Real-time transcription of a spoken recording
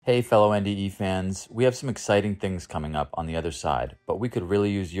Hey, fellow NDE fans, we have some exciting things coming up on the other side, but we could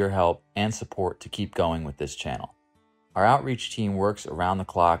really use your help and support to keep going with this channel. Our outreach team works around the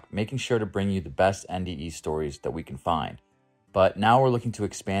clock, making sure to bring you the best NDE stories that we can find. But now we're looking to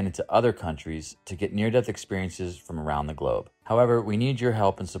expand into other countries to get near-death experiences from around the globe. However, we need your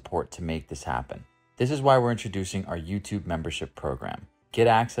help and support to make this happen. This is why we're introducing our YouTube membership program. Get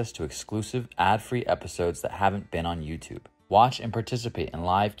access to exclusive ad-free episodes that haven't been on YouTube. Watch and participate in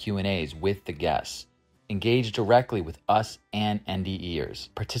live Q&As with the guests. Engage directly with us and NDEers.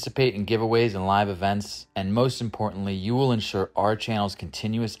 Participate in giveaways and live events. And most importantly, you will ensure our channel's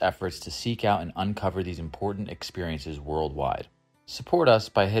continuous efforts to seek out and uncover these important experiences worldwide. Support us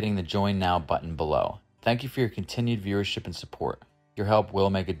by hitting the Join Now button below. Thank you for your continued viewership and support. Your help will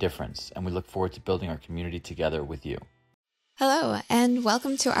make a difference, and we look forward to building our community together with you. Hello, and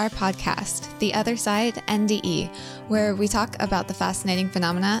welcome to our podcast, The Other Side NDE, where we talk about the fascinating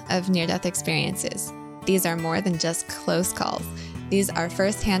phenomena of near-death experiences. These are more than just close calls. These are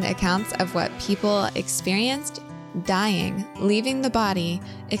first-hand accounts of what people experienced, dying, leaving the body,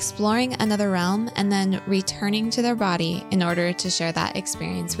 exploring another realm, and then returning to their body in order to share that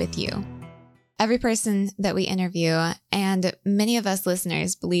experience with you. Every person that we interview, and many of us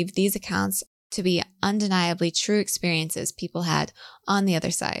listeners, believe these accounts to be undeniably true experiences people had on the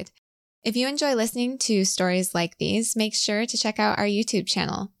other side. If you enjoy listening to stories like these, make sure to check out our YouTube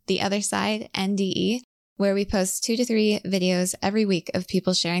channel, The Other Side NDE, where we post 2 to 3 videos every week of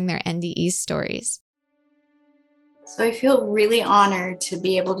people sharing their NDE stories. So I feel really honored to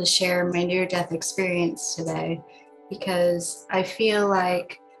be able to share my near-death experience today, because I feel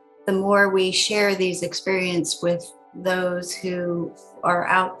like the more we share these experiences with those who are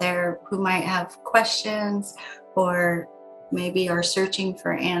out there who might have questions or maybe are searching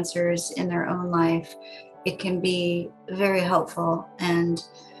for answers in their own life, it can be very helpful. And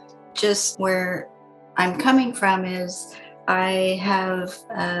just where I'm coming from is I have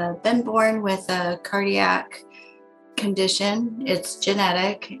been born with a cardiac condition. It's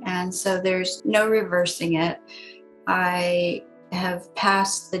genetic, and so there's no reversing it. I have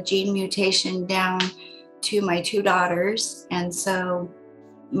passed the gene mutation down to my 2 daughters, and so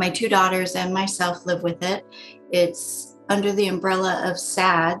my 2 daughters and myself live with it. It's under the umbrella of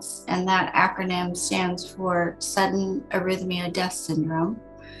SADS, and that acronym stands for Sudden Arrhythmia Death Syndrome.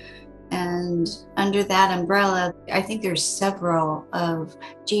 And under that umbrella, I think there's several of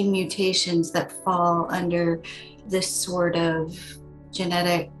gene mutations that fall under this sort of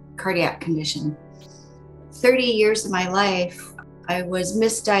genetic cardiac condition. 30 years of my life, I was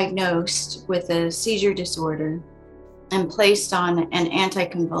misdiagnosed with a seizure disorder and placed on an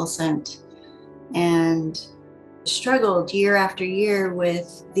anticonvulsant, and struggled year after year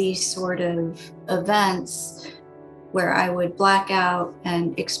with these sort of events where I would black out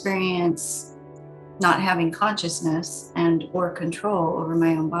and experience not having consciousness and or control over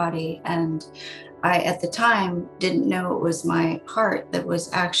my own body. And I, at the time, didn't know it was my heart that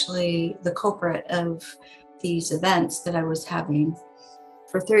was actually the culprit of these events that I was having.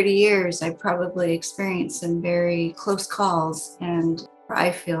 For 30 years, I probably experienced some very close calls, and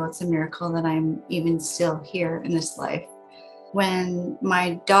I feel it's a miracle that I'm even still here in this life. When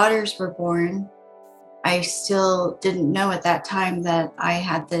my daughters were born, I still didn't know at that time that I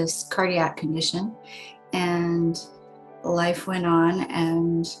had this cardiac condition, and life went on.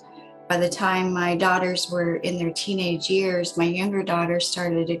 And by the time my daughters were in their teenage years, my younger daughter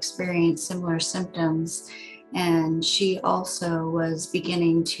started to experience similar symptoms. And she also was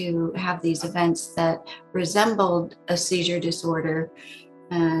beginning to have these events that resembled a seizure disorder.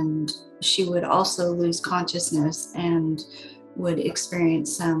 And she would also lose consciousness and would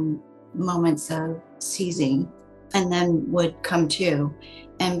experience some moments of seizing and then would come to.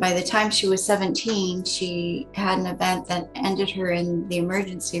 And by the time she was 17, she had an event that ended her in the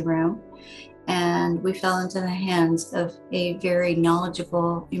emergency room. And we fell into the hands of a very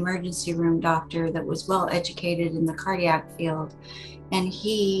knowledgeable emergency room doctor that was well educated in the cardiac field. And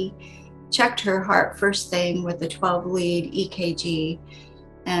he checked her heart first thing with a 12-lead EKG.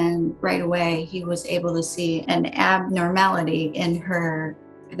 And right away, he was able to see an abnormality in her.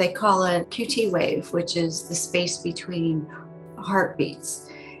 They call it QT wave, which is the space between heartbeats.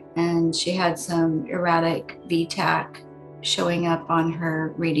 And she had some erratic VTAC showing up on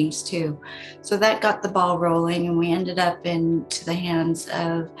her readings too. So that got the ball rolling, and we ended up into the hands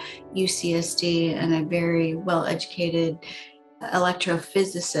of UCSD and a very well-educated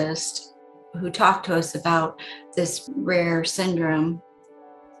electrophysicist who talked to us about this rare syndrome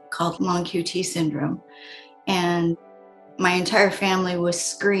called long QT syndrome. And my entire family was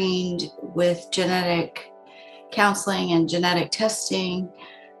screened with genetic counseling and genetic testing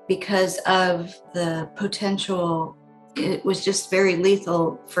because of the potential, it was just very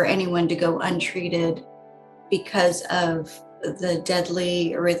lethal for anyone to go untreated because of the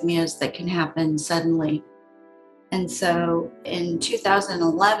deadly arrhythmias that can happen suddenly. And so in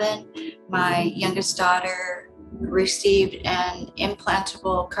 2011, my youngest daughter received an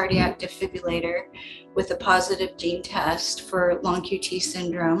implantable cardiac defibrillator with a positive gene test for long QT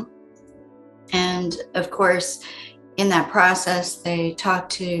syndrome. And of course, in that process, they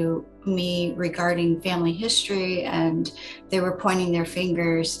talked to me regarding family history, and they were pointing their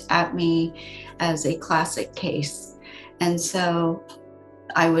fingers at me as a classic case. And so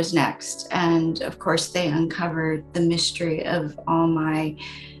I was next. And of course, they uncovered the mystery of all my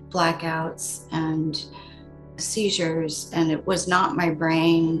blackouts and seizures. And it was not my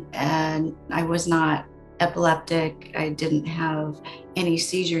brain, and I was not epileptic. I didn't have any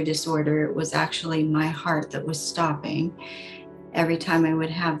seizure disorder. It was actually my heart that was stopping every time I would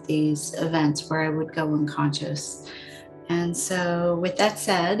have these events where I would go unconscious. And so, with that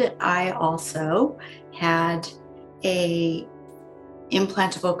said, I also had a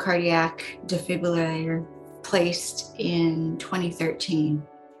implantable cardiac defibrillator placed in 2013.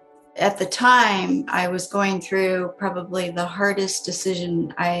 At the time, I was going through probably the hardest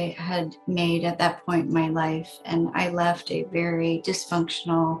decision I had made at that point in my life. And I left a very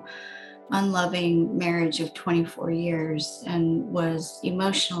dysfunctional, unloving marriage of 24 years and was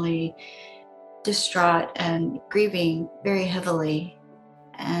emotionally distraught and grieving very heavily.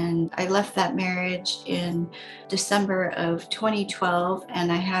 And I left that marriage in December of 2012,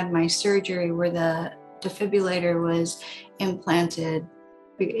 and I had my surgery where the defibrillator was implanted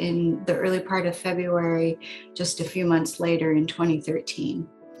in the early part of February, just a few months later in 2013.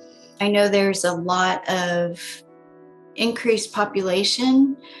 I know there's a lot of increased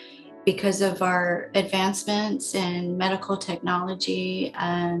population because of our advancements in medical technology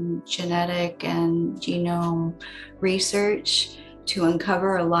and genetic and genome research to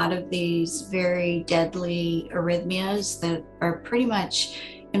uncover a lot of these very deadly arrhythmias that are pretty much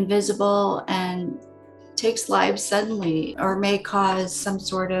invisible and takes lives suddenly, or may cause some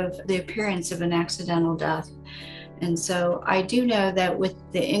sort of the appearance of an accidental death. And so I do know that with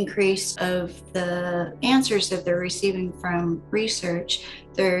the increase of the answers that they're receiving from research,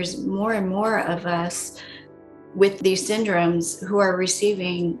 there's more and more of us with these syndromes who are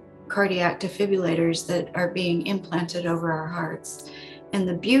receiving cardiac defibrillators that are being implanted over our hearts. And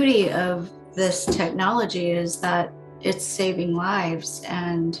the beauty of this technology is that it's saving lives,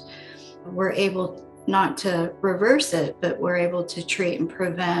 and we're able not to reverse it, but we're able to treat and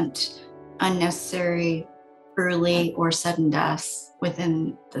prevent unnecessary early or sudden deaths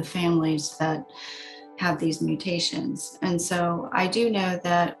within the families that have these mutations. And so I do know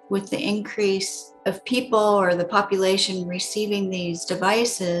that with the increase of people or the population receiving these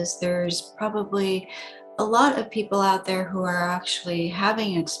devices, there's probably a lot of people out there who are actually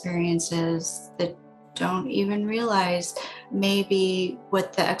having experiences that don't even realize maybe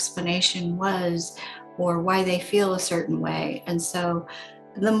what the explanation was or why they feel a certain way. And so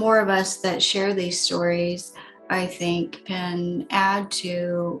the more of us that share these stories, I think, can add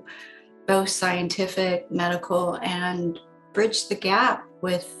to both scientific, medical, and bridge the gap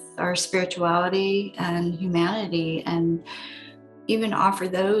with our spirituality and humanity, and even offer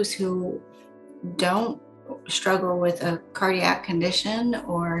those who don't struggle with a cardiac condition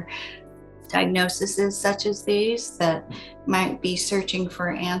or diagnoses such as these that might be searching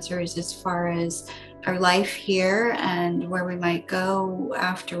for answers as far as our life here and where we might go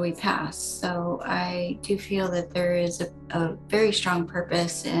after we pass. So I do feel that there is a very strong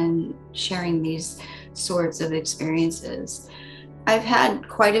purpose in sharing these sorts of experiences. I've had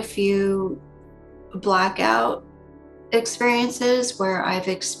quite a few blackout experiences where I've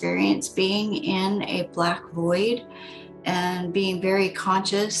experienced being in a black void and being very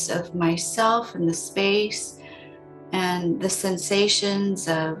conscious of myself and the space and the sensations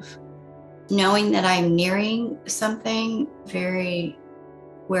of knowing that I'm nearing something very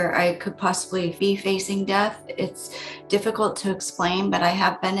where I could possibly be facing death. It's difficult to explain, but I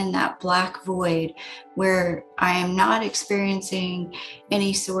have been in that black void where I am not experiencing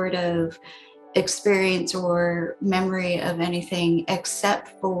any sort of experience or memory of anything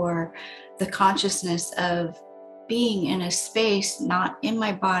except for the consciousness of being in a space, not in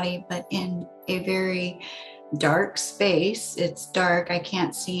my body, but in a very dark space. It's dark. I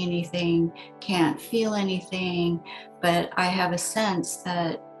can't see anything, can't feel anything, but I have a sense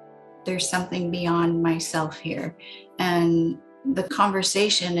that there's something beyond myself here. And the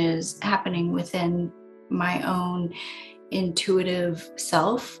conversation is happening within my own intuitive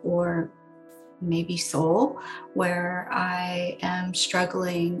self or maybe soul, where I am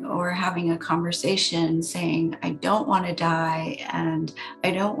struggling or having a conversation saying, I don't want to die and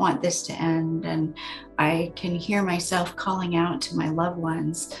I don't want this to end. And I can hear myself calling out to my loved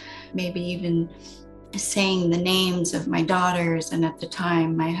ones, maybe even saying the names of my daughters and at the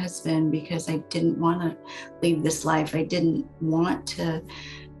time my husband, because I didn't want to leave this life. I didn't want to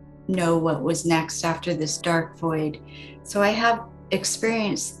know what was next after this dark void. So I have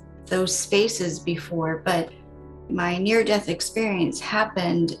experienced those spaces before, but my near-death experience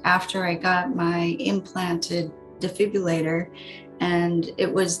happened after I got my implanted defibrillator, and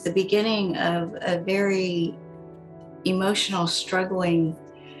it was the beginning of a very emotional, struggling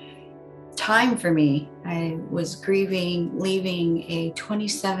time for me. I was grieving leaving a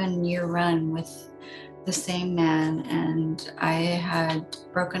 27-year run with the same man, and I had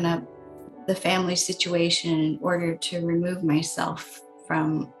broken up the family situation in order to remove myself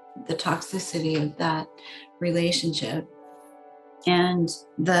from the toxicity of that relationship. And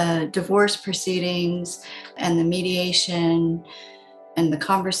the divorce proceedings and the mediation and the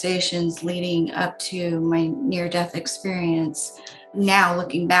conversations leading up to my near-death experience, now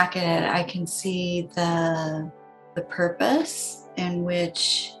looking back at it, I can see the purpose in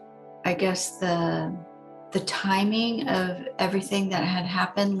which, I guess, the timing of everything that had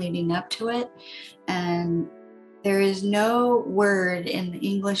happened leading up to it. And there is no word in the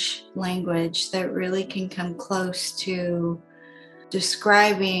English language that really can come close to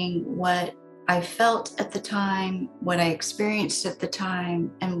describing what I felt at the time, what I experienced at the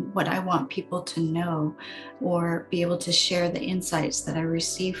time, and what I want people to know or be able to share the insights that I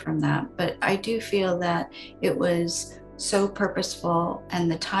received from that. But I do feel that it was so purposeful,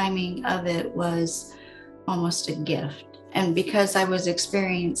 and the timing of it was almost a gift. And because I was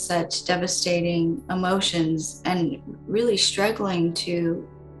experiencing such devastating emotions and really struggling to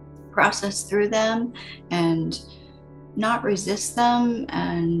process through them and not resist them,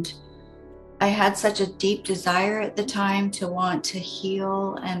 and I had such a deep desire at the time to want to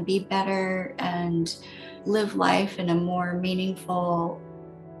heal and be better and live life in a more meaningful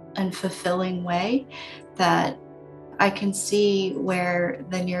and fulfilling way, that I can see where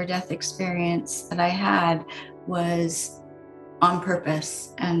the near-death experience that I had was on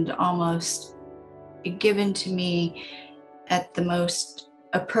purpose and almost given to me at the most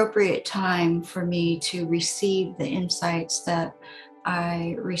appropriate time for me to receive the insights that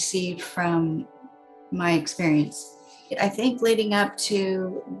I received from my experience. I think leading up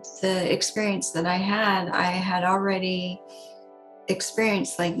to the experience that I had already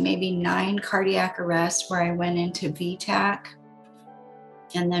experienced like maybe 9 cardiac arrests where I went into VTAC,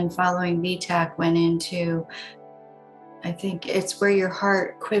 and then following VTAC went into, I think it's where your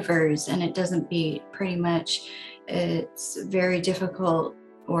heart quivers and it doesn't beat, pretty much. It's very difficult,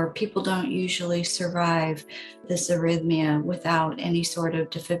 or people don't usually survive this arrhythmia without any sort of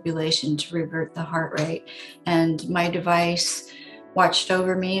defibrillation to revert the heart rate. And my device watched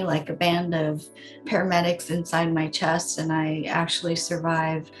over me like a band of paramedics inside my chest, and I actually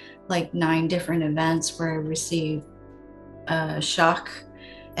survived like 9 different events where I received shock,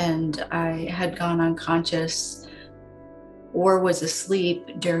 and I had gone unconscious or was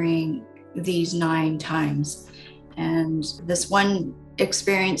asleep during these 9 times. And this one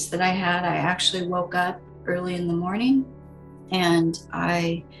experience that I had, I actually woke up early in the morning and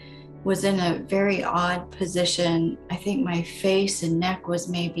I was in a very odd position. I think my face and neck was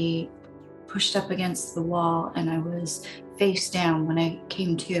maybe pushed up against the wall, and I was face down when I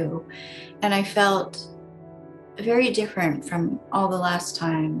came to. And I felt very different from all the last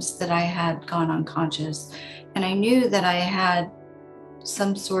times that I had gone unconscious. And I knew that I had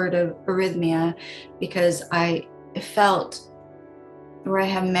some sort of arrhythmia because I felt, or I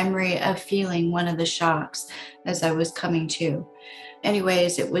have memory of feeling one of the shocks as I was coming to.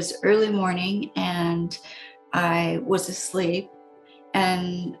 Anyways, it was early morning and I was asleep,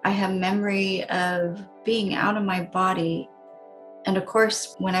 and I have memory of being out of my body. And of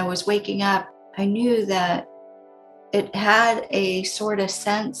course, when I was waking up, I knew that it had a sort of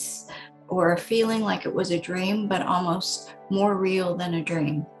sense or a feeling like it was a dream, but almost more real than a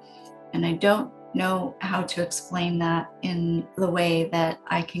dream. And I don't know how to explain that in the way that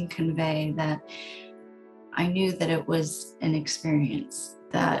I can convey that. I knew that it was an experience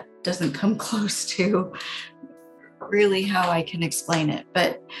that doesn't come close to really how I can explain it.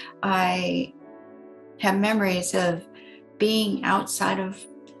 But I have memories of being outside of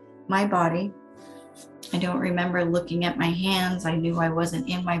my body. I don't remember looking at my hands. I knew I wasn't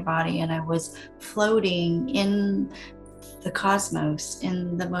in my body, and I was floating in the cosmos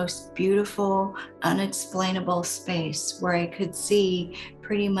in the most beautiful, unexplainable space where I could see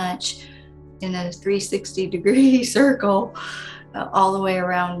pretty much in a 360-degree circle all the way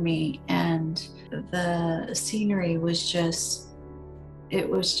around me. And the scenery was just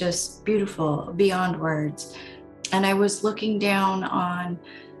beautiful beyond words. And I was looking down on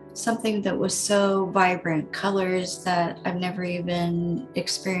something that was so vibrant, colors that I've never even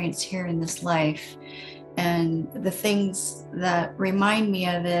experienced here in this life. And the things that remind me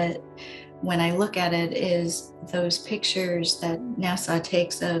of it when I look at it is those pictures that NASA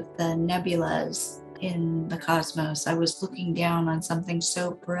takes of the nebulas in the cosmos. I was looking down on something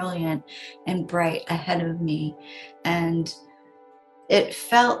so brilliant and bright ahead of me, and it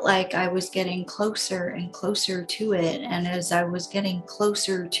felt like I was getting closer and closer to it. And as I was getting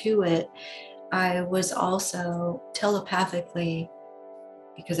closer to it, I was also telepathically,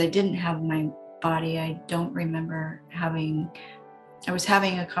 because I didn't have my body, I don't remember I was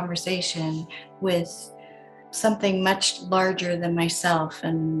having a conversation with something much larger than myself.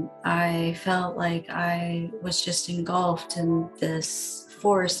 And I felt like I was just engulfed in this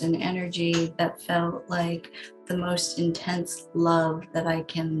force and energy that felt like the most intense love that I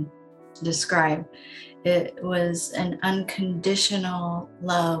can describe. It was an unconditional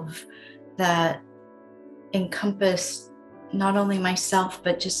love that encompassed not only myself,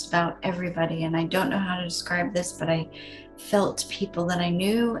 but just about everybody. And I don't know how to describe this, but I felt people that I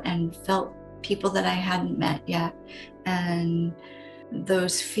knew and felt people that I hadn't met yet. And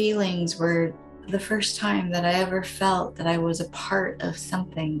those feelings were the first time that I ever felt that I was a part of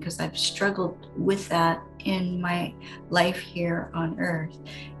something, because I've struggled with that in my life here on earth,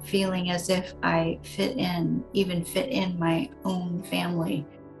 feeling as if I fit in my own family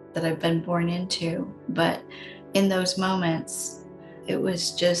that I've been born into. But in those moments, it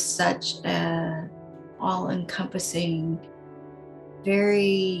was just such a all-encompassing,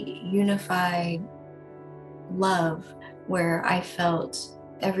 very unified love, where I felt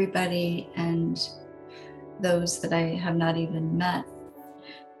everybody and those that I have not even met.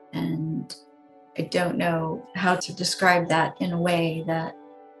 And I don't know how to describe that in a way that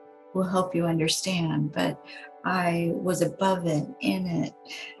will help you understand, but I was above it, in it,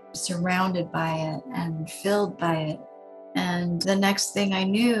 surrounded by it, and filled by it. And the next thing I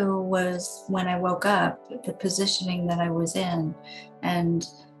knew was, when I woke up, the positioning that I was in. And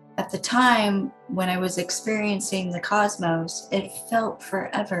at the time when I was experiencing the cosmos, it felt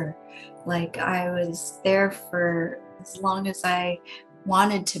forever. Like I was there for as long as I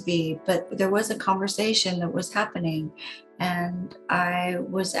wanted to be. But there was a conversation that was happening, and I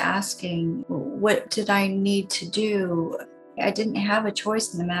was asking, what did I need to do? I didn't have a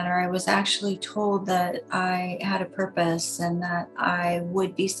choice in the matter. I was actually told that I had a purpose and that I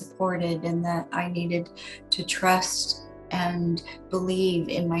would be supported, and that I needed to trust and believe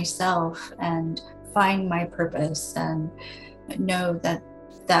in myself and find my purpose, and know that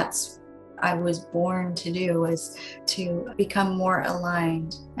that's I was born to do, was to become more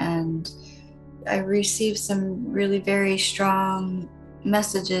aligned. And I received some really very strong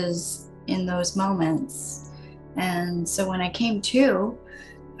messages in those moments. And so when I came to,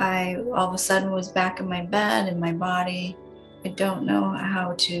 I all of a sudden was back in my bed, in my body. I don't know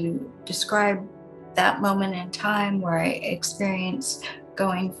how to describe that moment in time where I experienced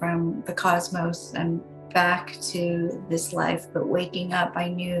going from the cosmos and back to this life. But waking up, I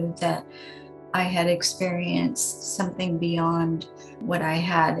knew that I had experienced something beyond what I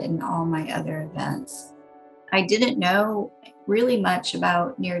had in all my other events. I didn't know really much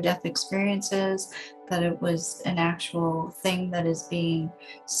about near-death experiences, that it was an actual thing that is being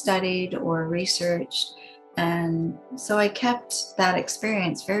studied or researched. And so I kept that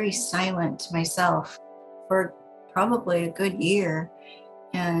experience very silent to myself for probably a good year.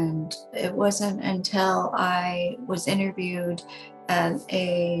 And it wasn't until I was interviewed at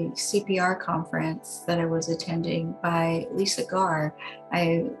a CPR conference that I was attending by Lisa Garr.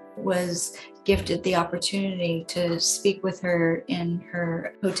 I was gifted the opportunity to speak with her in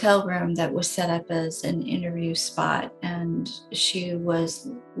her hotel room that was set up as an interview spot. And she was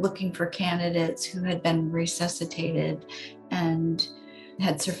looking for candidates who had been resuscitated and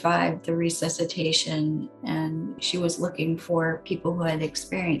had survived the resuscitation. And she was looking for people who had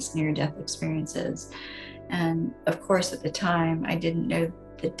experienced near-death experiences. And of course, at the time, I didn't know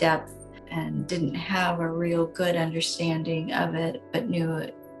the depth and didn't have a real good understanding of it, but knew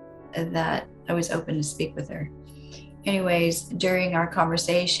that I was open to speak with her. Anyways, during our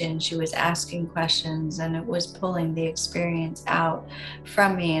conversation, she was asking questions, and it was pulling the experience out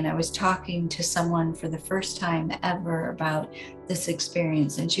from me. And I was talking to someone for the first time ever about this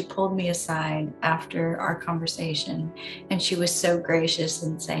experience. And she pulled me aside after our conversation, and she was so gracious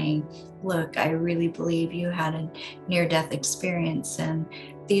in saying, look, I really believe you had a near-death experience, and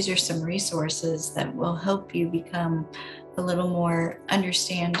these are some resources that will help you become a little more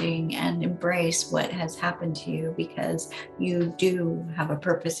understanding and embrace what has happened to you, because you do have a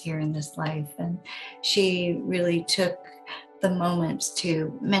purpose here in this life. And she really took the moments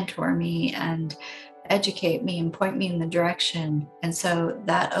to mentor me and educate me and point me in the direction. And so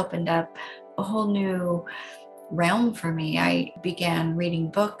that opened up a whole new realm for me. I began reading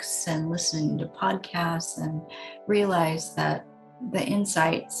books and listening to podcasts and realized that the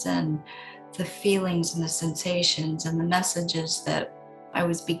insights and the feelings and the sensations and the messages that I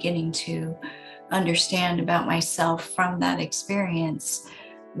was beginning to understand about myself from that experience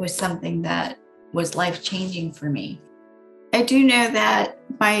was something that was life-changing for me. I do know that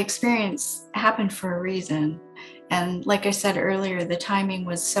my experience happened for a reason. And like I said earlier, the timing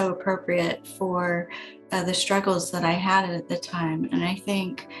was so appropriate for the struggles that I had at the time. And I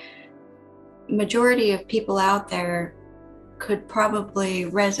think majority of people out there could probably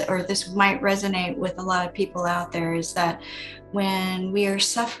or this might resonate with a lot of people out there, is that when we are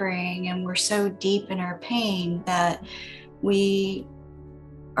suffering and we're so deep in our pain that we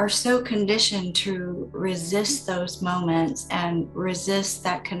are so conditioned to resist those moments and resist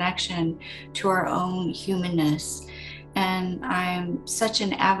that connection to our own humanness. And I'm such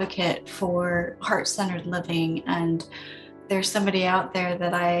an advocate for heart-centered living. And there's somebody out there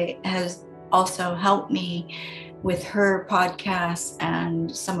that has also helped me with her podcast and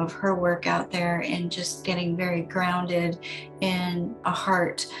some of her work out there, in just getting very grounded in a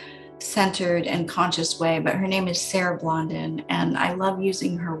heart-centered and conscious way. But her name is Sarah Blondin, and I love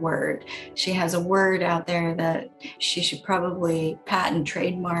using her word. She has a word out there that she should probably patent,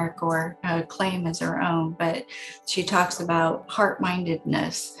 trademark, or claim as her own, but she talks about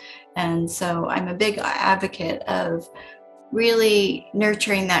heart-mindedness. And so I'm a big advocate of really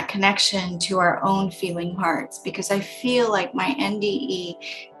nurturing that connection to our own feeling hearts, because I feel like my NDE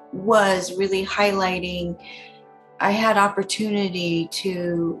was really highlighting, I had opportunity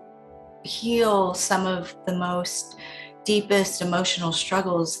to heal some of the most deepest emotional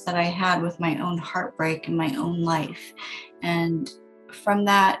struggles that I had with my own heartbreak in my own life. And from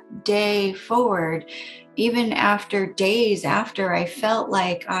that day forward, even after days after, I felt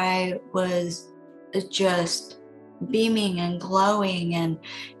like I was just beaming and glowing and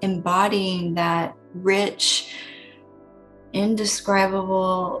embodying that rich,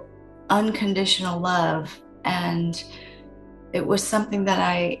 indescribable, unconditional love. And it was something that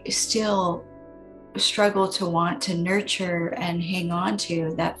I still struggle to want to nurture and hang on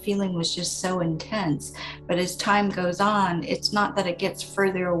to. That feeling was just so intense. But as time goes on, it's not that it gets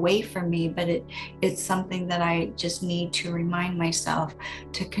further away from me, but it's something that I just need to remind myself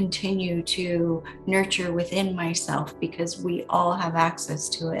to continue to nurture within myself, because we all have access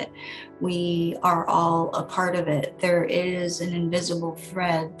to it. We are all a part of it. There is an invisible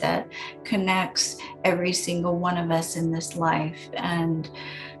thread that connects every single one of us in this life. And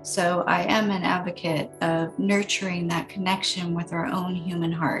so I am an advocate of nurturing that connection with our own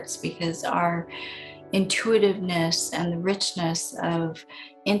human hearts, because our intuitiveness and the richness of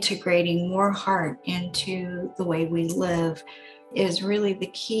integrating more heart into the way we live is really the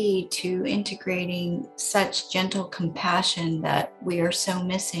key to integrating such gentle compassion that we are so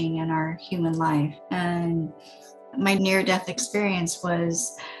missing in our human life. And my near-death experience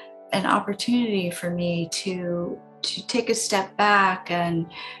was an opportunity for me to take a step back and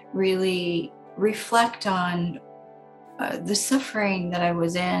really reflect on the suffering that I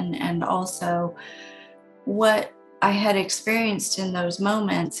was in, and also what I had experienced in those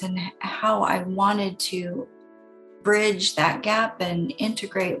moments, and how I wanted to bridge that gap and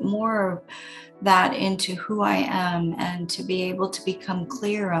integrate more of that into who I am, and to be able to become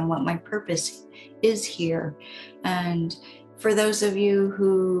clear on what my purpose is here. And for those of you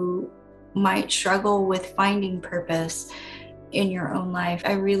who might struggle with finding purpose in your own life,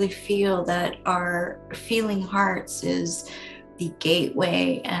 I really feel that our feeling hearts is the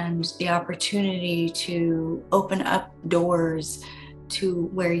gateway and the opportunity to open up doors to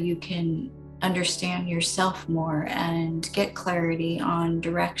where you can understand yourself more and get clarity on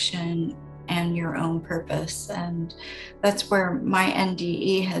direction and your own purpose. And that's where my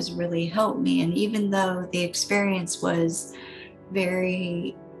NDE has really helped me. And even though the experience was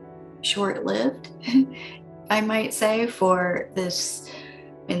very short-lived, I might say, for this,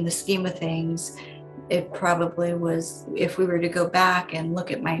 in the scheme of things, it probably was, if we were to go back and look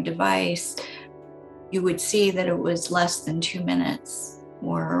at my device, you would see that it was less than 2 minutes.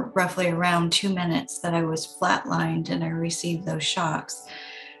 or roughly around 2 minutes that I was flatlined and I received those shocks.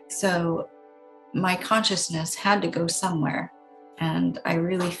 So my consciousness had to go somewhere. And I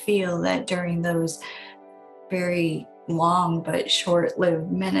really feel that during those very long but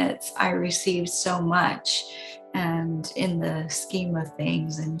short-lived minutes, I received so much. And in the scheme of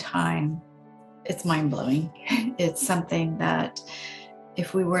things and time, it's mind-blowing. It's something that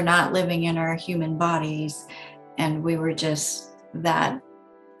if we were not living in our human bodies and we were just that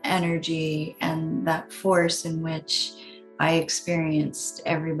energy and that force in which I experienced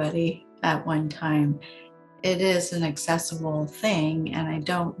everybody at one time, it is an accessible thing. And I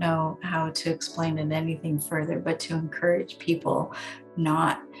don't know how to explain it anything further, but to encourage people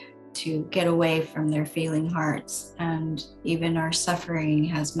not to get away from their feeling hearts. And even our suffering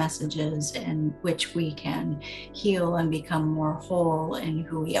has messages in which we can heal and become more whole in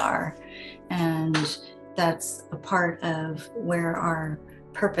who we are. And that's a part of where our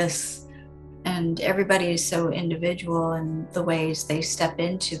purpose, and everybody is so individual in the ways they step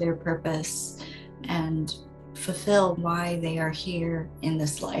into their purpose and fulfill why they are here in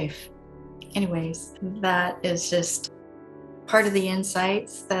this life. Anyways, that is just part of the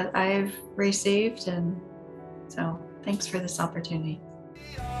insights that I've received. And so thanks for this opportunity.